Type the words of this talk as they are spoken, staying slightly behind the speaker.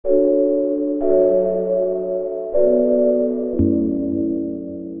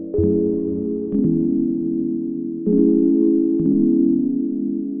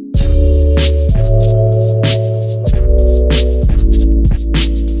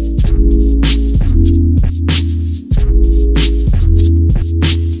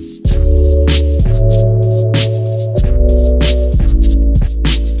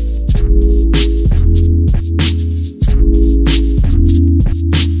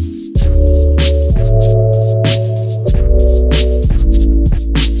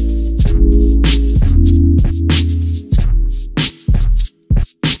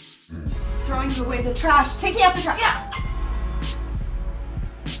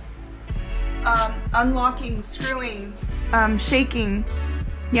unlocking, screwing, shaking.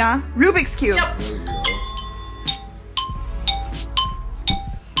 Yeah? Rubik's Cube. Yep.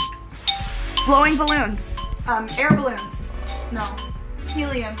 Blowing balloons. Air balloons. No.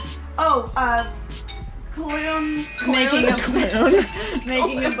 Helium. Oh, Making a balloon.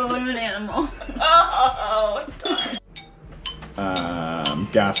 Making a balloon animal. Oh, it's done.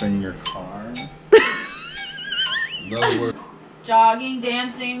 Gassing your car. No word. Jogging,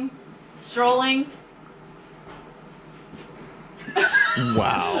 dancing, strolling.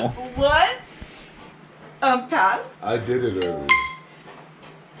 Wow. What? Pass. I did it earlier.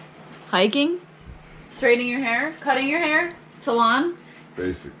 Hiking, straightening your hair, cutting your hair, salon.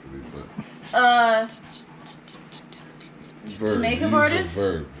 Basically, but. Verb. Makeup Use a artist?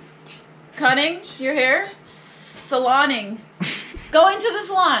 verb. Cutting your hair, saloning, going to the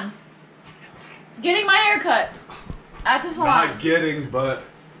salon, getting my hair cut at the salon. Not getting, but.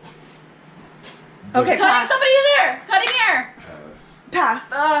 Okay, Cutting pass. somebody's hair, cutting hair. Pass.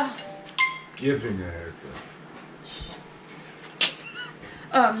 Pass. Giving a haircut.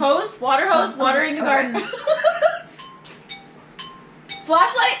 Hose, water hose, watering the garden.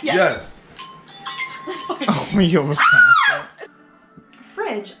 Flashlight? Yes. Oh, you almost passed it.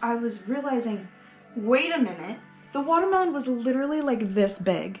 Fridge, I was realizing, wait a minute, the watermelon was literally like this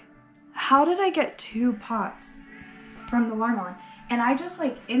big. How did I get 2 pots from the watermelon? And I just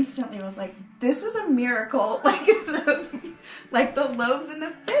like instantly was like, this is a miracle, like the loaves and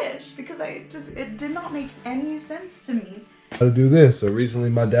the fish, because it did not make any sense to me. How to do this. So recently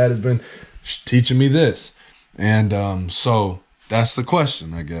my dad has been teaching me this. And so that's the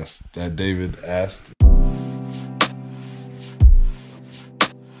question, I guess, that David asked.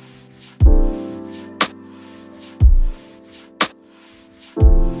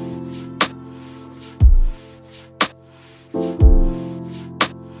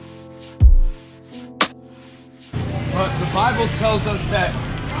 But the Bible tells us that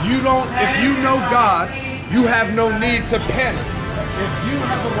if you know God, you have no need to panic. If you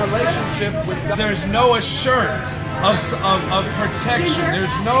have a relationship with God, there's no assurance of protection.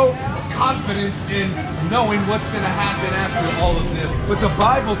 There's no confidence in knowing what's going to happen after all of this. But the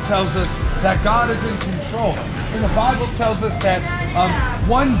Bible tells us that God is in control. And the Bible tells us that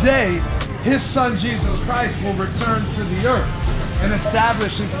one day His Son Jesus Christ will return to the earth and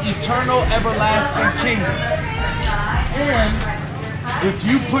establish His eternal, everlasting kingdom. And if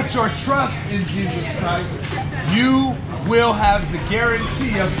you put your trust in Jesus Christ, you will have the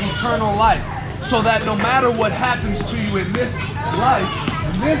guarantee of eternal life. So that no matter what happens to you in this life,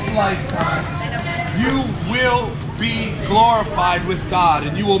 in this lifetime, you will be glorified with God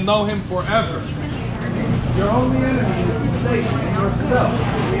and you will know Him forever. Your only enemy is Satan and yourself.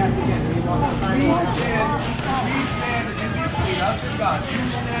 We stand in between us and God. You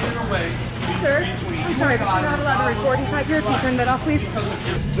stand in the way. Sir, I'm sorry, but you're not allowed to record inside here. Can you turn that off, please?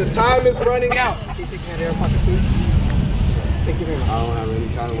 The time is running out. Can you take my air pocket, please? Thank you very much. I don't have any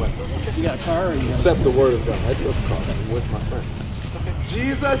kind of weapon. You got a car or you Except the word of God. I do have a car. I'm with my friend. Okay.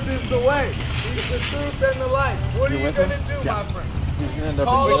 Jesus is the way. He's the truth and the life. What are you going to do, my friend?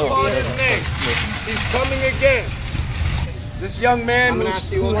 Call upon His name. He's coming again. This young man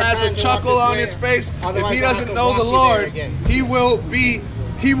who has a chuckle on his face, if he doesn't know the Lord, he will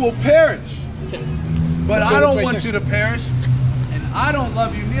perish. But I don't want you to perish. And I don't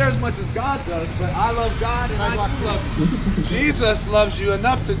love you near as much as God does, but I love God and I do love you. Jesus loves you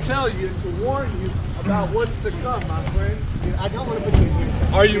enough to tell you and to warn you about what's to come, my friend. I don't want to put you in here.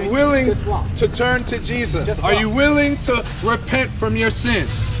 Are you willing to turn to Jesus? Are you willing to repent from your sins?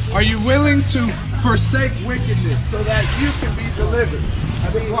 Are you willing to forsake wickedness so that you can be delivered? I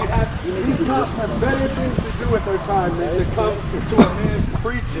mean, these cops have better things to do with their time than to come to a man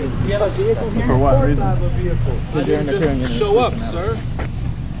preaching. You have a vehicle here? For what reason? I have a vehicle. I didn't just show up, sir.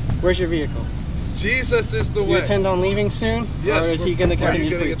 Where's your vehicle? Jesus is the Do you way. intend on leaving soon? Yes. Or is he going to Are you continue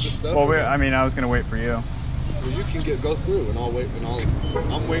to gonna get preach? the stuff? Well, I mean, I was going to wait for you. Well, you can go through, and I'll wait, and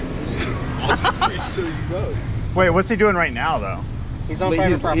I'm waiting for you. I'll just preach till you go. Wait, what's he doing right now, though? He's on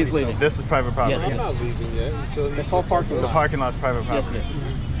private property. He's leaving. This is private property. Yes, I'm not leaving yet until he. This whole parking The lot. parking lot's private property. Yes,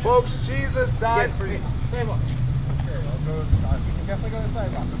 yes. Folks, Jesus died for you. Same one. Here, I'll go. You can definitely go to the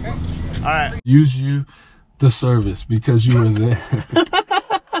sidewalk, okay? All right. Use you the service because you were there.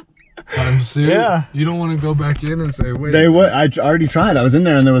 I'm serious. Yeah. You don't want to go back in and say, wait. They would. I already tried. I was in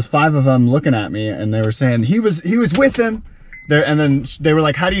there, and there was 5 of them looking at me, and they were saying he was with him. There, and then they were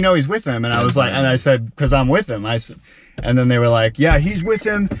like, "How do you know he's with him?" And I was like, and I said, "Because I'm with him." And then they were like, "Yeah, he's with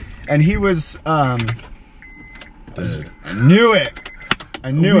him, and he was." I knew it.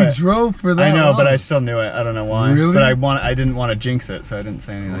 I knew we it. drove for that I know, long. but I still knew it. I don't know why. Really? But I didn't want to jinx it, so I didn't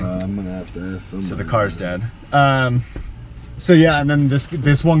say anything. I'm gonna have to ask somebody. So the car's dead. So yeah, and then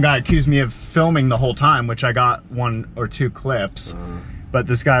this one guy accused me of filming the whole time, which I got 1 or 2 clips. But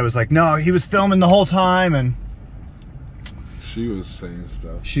this guy was like, no, he was filming the whole time, and She was saying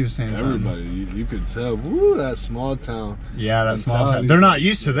stuff. she was saying Everybody, you could tell. Woo, that small town. Yeah, that small town. mentality. They're not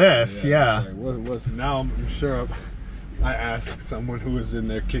used to this. Yeah. It's like, what's now? I'm sure. I asked someone who was in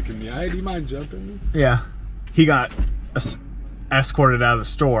there kicking me. Hey, do you mind jumping me? Yeah. He got escorted out of the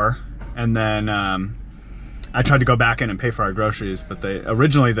store, and then I tried to go back in and pay for our groceries, but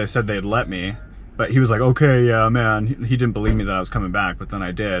originally they said they'd let me, but he was like, okay, yeah, man. He didn't believe me that I was coming back, but then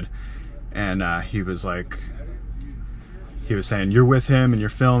I did, and he was like, he was saying, you're with him and you're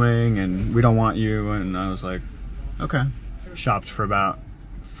filming and we don't want you, and I was like, okay. Shopped for about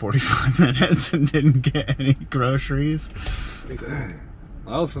 45 minutes and didn't get any groceries. Dang.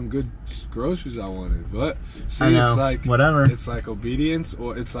 That was some good groceries I wanted, but see, I know, it's like whatever. It's like obedience,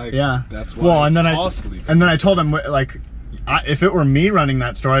 or it's like that's why. Well, it's and then costly, and then I told him, like, if it were me running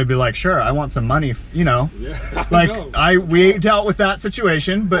that store, I'd be like, sure, I want some money, you know. Yeah, like we dealt with that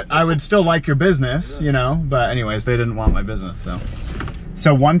situation, but I would still like your business, you know. But anyways, they didn't want my business, so.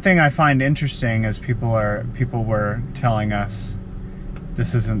 So one thing I find interesting is people were telling us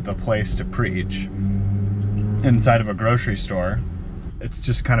this isn't the place to preach inside of a grocery store. It's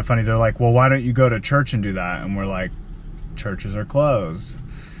just kind of funny. They're like, well, why don't you go to church and do that? And we're like, churches are closed.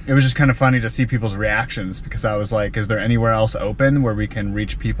 It was just kind of funny to see people's reactions, because I was like, is there anywhere else open where we can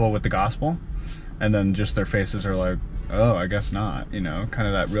reach people with the gospel? And then just their faces are like, oh, I guess not, you know, kind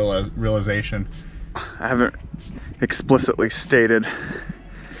of that realization. I haven't explicitly stated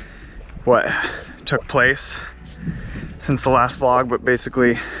what took place since the last vlog, but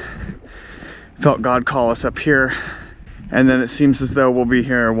basically felt God call us up here. And then it seems as though we'll be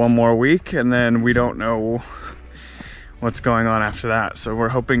here 1 more week, and then we don't know what's going on after that. So we're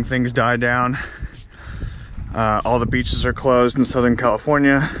hoping things die down. All the beaches are closed in Southern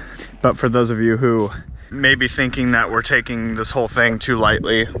California. But for those of you who may be thinking that we're taking this whole thing too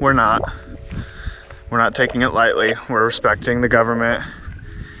lightly, we're not. We're not taking it lightly. We're respecting the government.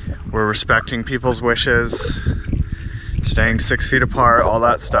 We're respecting people's wishes, staying 6 feet apart, all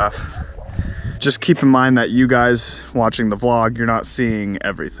that stuff. Just keep in mind that you guys watching the vlog, you're not seeing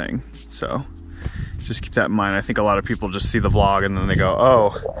everything. So just keep that in mind. I think a lot of people just see the vlog and then they go,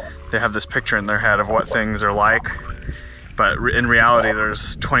 oh, they have this picture in their head of what things are like. But in reality,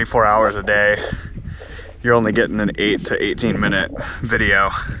 there's 24 hours a day. You're only getting an 8 to 18 minute video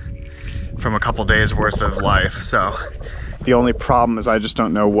from a couple days worth of life. So the only problem is I just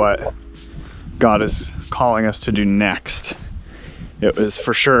don't know what God is calling us to do next. It was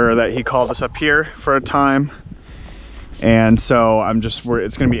for sure that he called us up here for a time. And so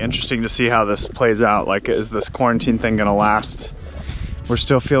it's gonna be interesting to see how this plays out. Like, is this quarantine thing gonna last? We're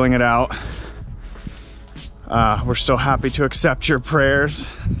still feeling it out. We're still happy to accept your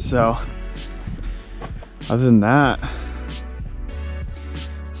prayers. So other than that,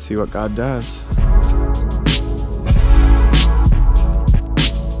 see what God does.